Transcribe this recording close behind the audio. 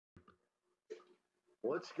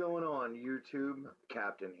What's going on, YouTube?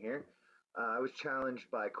 Captain here. I was challenged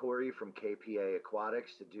by Corey from KPA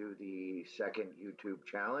Aquatics to do the second YouTube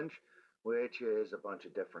challenge, which is a bunch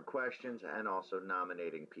of different questions and also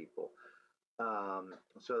nominating people.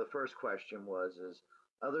 So the first question is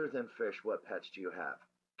other than fish, what pets do you have?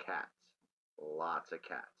 Cats. Lots of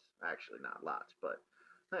cats. Actually, not lots, but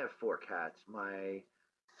I have 4 cats. My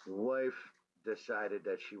wife decided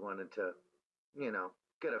that she wanted to,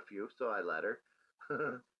 get a few, so I let her.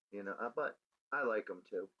 But I like them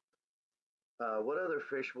too. What other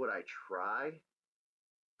fish would I try?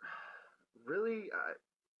 Really,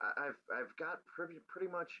 I've got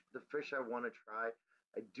pretty much the fish I want to try.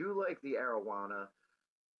 I do like the arowana,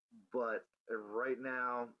 but right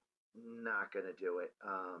now, not gonna do it.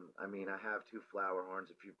 I mean, I have 2 flower horns.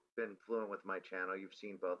 If you've been fluent with my channel, you've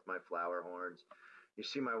seen both my flower horns. You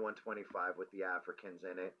see my 125 with the Africans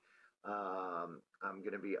in it. I'm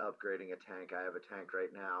going to be upgrading a tank. I have a tank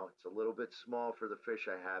right now. It's a little bit small for the fish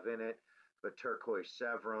I have in it, but turquoise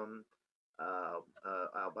Severum,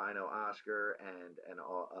 albino Oscar, and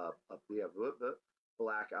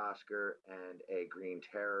black Oscar, and a green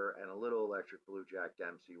Terror, and a little electric blue Jack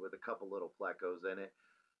Dempsey with a couple little plecos in it.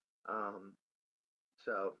 Um,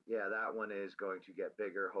 so yeah, that one is going to get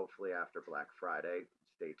bigger hopefully after Black Friday.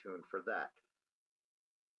 Stay tuned for that.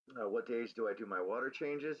 What days do I do my water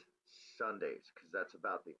changes? Sundays, because that's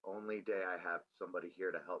about the only day I have somebody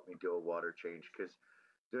here to help me do a water change. Because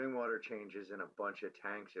doing water changes in a bunch of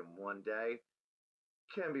tanks in one day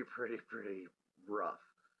can be pretty rough.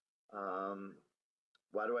 Um,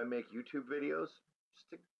 why do I make YouTube videos? Just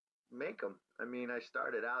to make them. I mean, I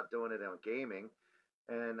started out doing it on gaming,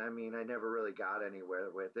 and I mean, I never really got anywhere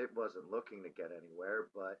with it. Wasn't looking to get anywhere,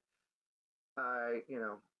 but I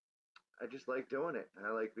just like doing it.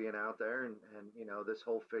 I like being out there and this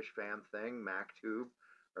whole fish fam thing, MacTube,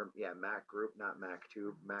 or yeah, Mac group, not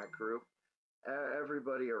MacTube, Mac group.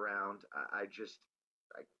 Everybody around, I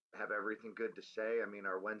have everything good to say. I mean,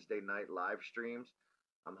 our Wednesday night live streams,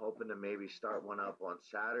 I'm hoping to maybe start one up on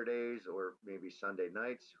Saturdays or maybe Sunday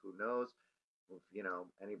nights. Who knows? If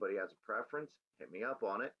anybody has a preference, hit me up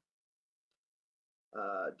on it.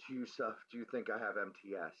 Do you think I have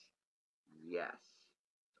MTS? Yes.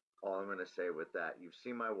 All I'm going to say with that. You've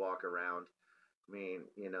seen my walk around. I mean,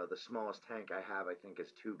 the smallest tank I have, I think,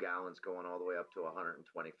 is 2 gallons going all the way up to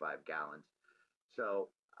 125 gallons. So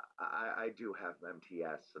I do have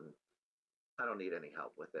MTS and I don't need any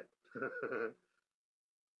help with it.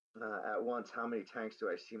 At once, how many tanks do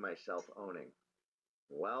I see myself owning?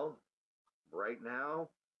 Well, right now,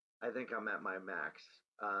 I think I'm at my max.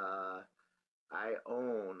 I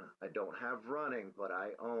don't have running, but I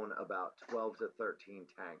own about 12 to 13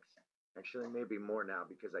 tanks. Actually, maybe more now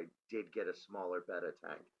because I did get a smaller beta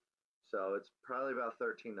tank. So it's probably about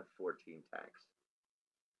 13 to 14 tanks.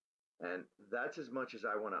 And that's as much as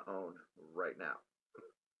I want to own right now.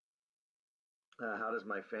 How does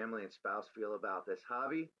my family and spouse feel about this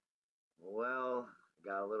hobby? Well, I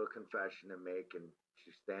got a little confession to make, and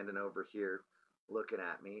she's standing over here looking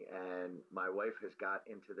at me. And my wife has got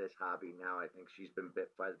into this hobby now. I think she's been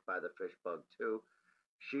bit by the fish bug too.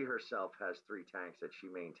 She herself has 3 tanks that she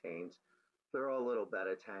maintains. They're all little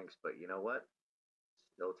betta tanks, but you know what?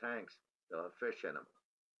 Still tanks, still have fish in them.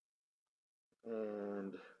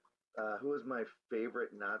 And who is my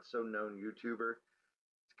favorite not so known YouTuber?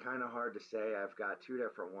 It's kind of hard to say. I've got 2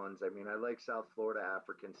 different ones. I mean, I like South Florida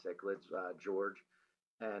African cichlids, George,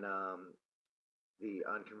 and the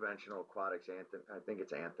unconventional aquatics. Anthony, I think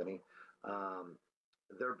it's Anthony. Um,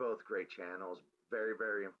 they're both great channels,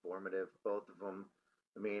 very informative. Both of them,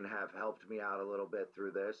 I mean, have helped me out a little bit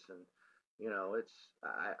through this, and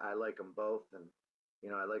I like them both, and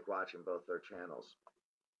I like watching both their channels.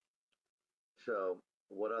 So,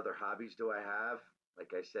 what other hobbies do I have?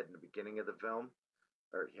 Like I said in the beginning of the film,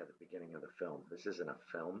 or yeah, the beginning of the film. This isn't a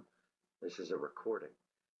film. This is a recording.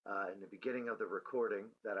 In the beginning of the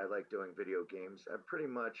recording, that I like doing video games. I pretty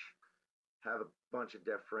much have a bunch of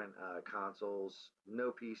different consoles.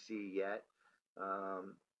 No PC yet.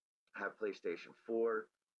 Have PlayStation 4.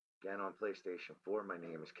 Again, on PlayStation 4, my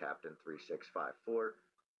name is Captain3654.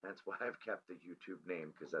 That's why I've kept the YouTube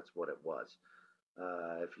name, because that's what it was.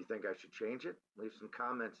 If you think I should change it, leave some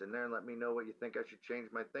comments in there and let me know what you think I should change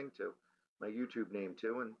my thing to, my YouTube name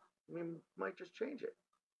to, and we might just change it.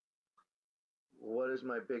 What is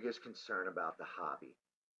my biggest concern about the hobby?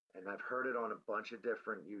 And I've heard it on a bunch of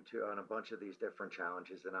different YouTube, on a bunch of these different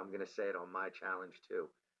challenges, and I'm going to say it on my challenge too.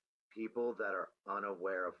 People that are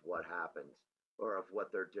unaware of what happens or of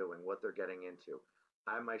what they're doing, what they're getting into.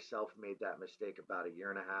 I myself made that mistake about a year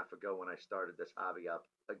and a half ago when I started this hobby up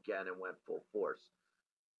again and went full force.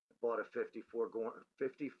 bought a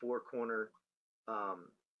 54 corner um,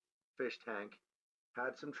 fish tank.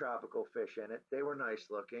 Had some tropical fish in it. They were nice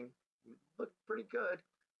looking, looked pretty good.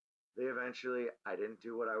 I didn't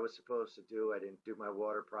do what I was supposed to do. I didn't do my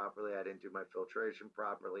water properly. I didn't do my filtration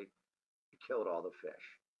properly. It killed all the fish.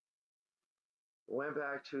 Went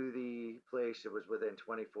back to the place. It was within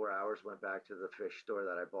 24 hours. Went back to the fish store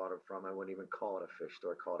that I bought them from. I wouldn't even call it a fish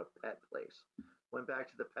store. I called it a pet place. Went back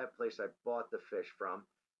to the pet place I bought the fish from.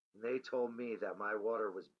 And they told me that my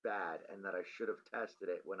water was bad and that I should have tested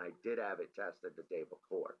it when I did have it tested the day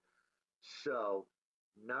before. So,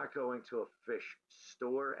 not going to a fish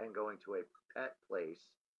store and going to a pet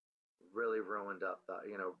place really ruined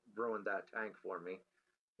that tank for me.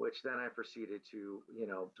 Which then I proceeded to,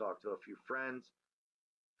 talk to a few friends,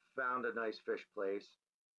 found a nice fish place,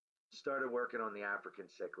 started working on the African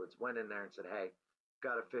cichlids, went in there and said, hey,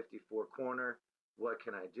 got a 54 corner. What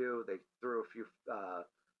can I do? They threw a few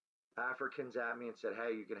Africans at me and said,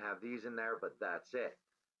 hey, you can have these in there, but that's it.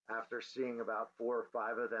 After seeing about 4 or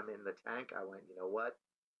 5 of them in the tank, I went, you know what?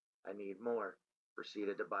 I need more.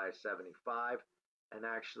 Proceeded to buy a 75 and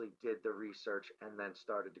actually did the research and then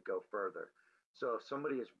started to go further. So if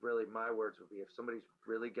somebody is really, my words would be, if somebody's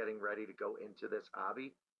really getting ready to go into this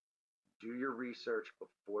hobby, do your research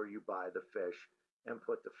before you buy the fish and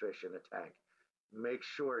put the fish in a tank. Make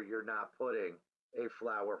sure you're not putting a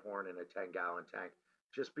flower horn in a 10-gallon tank.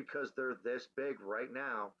 Just because they're this big right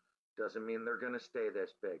now doesn't mean they're going to stay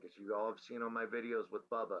this big. As you all have seen on my videos with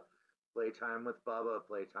Bubba, playtime with Bubba,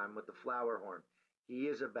 playtime with the flower horn. He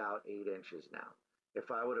is about 8 inches now.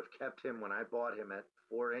 If I would have kept him when I bought him at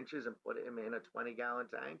 4 inches and put him in a 20-gallon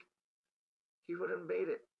tank, he would have made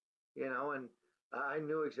it, and I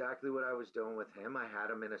knew exactly what I was doing with him. I had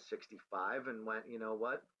him in a 65 and went, you know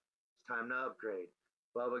what? It's time to upgrade.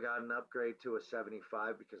 Bubba got an upgrade to a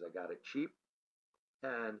 75 because I got it cheap.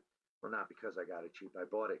 And, well, not because I got it cheap. I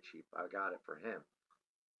bought it cheap. I got it for him.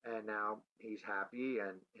 And now he's happy,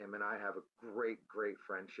 and him and I have a great, great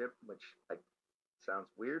friendship, which sounds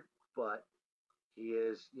weird, but he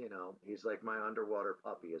is, he's like my underwater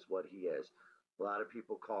puppy is what he is. A lot of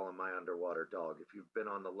people call him my underwater dog. If you've been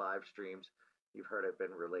on the live streams, you've heard it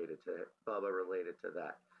been related to Bubba, related to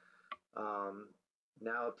that.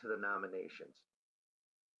 Now up to the nominations.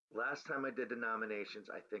 Last time I did the nominations,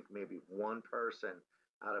 I think maybe one person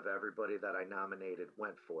out of everybody that I nominated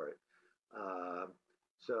went for it.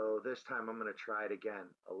 So this time I'm going to try it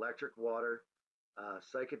again. Electric Water,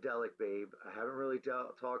 Psychedelic Babe. I haven't really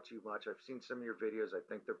talked to you much. I've seen some of your videos. I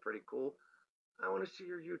think they're pretty cool. I want to see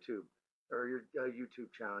your YouTube or your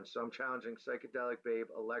YouTube challenge. So I'm challenging Psychedelic Babe,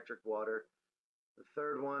 Electric Water. The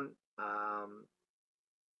third one,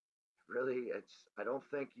 really, I don't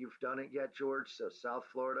think you've done it yet, George. So South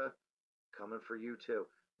Florida, coming for you too.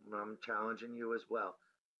 I'm challenging you as well.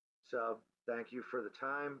 So thank you for the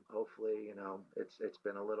time. Hopefully, it's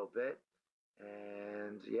been a little bit.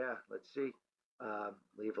 And yeah, let's see.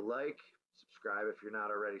 Leave a like, subscribe if you're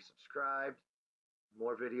not already subscribed.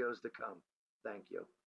 More videos to come. Thank you.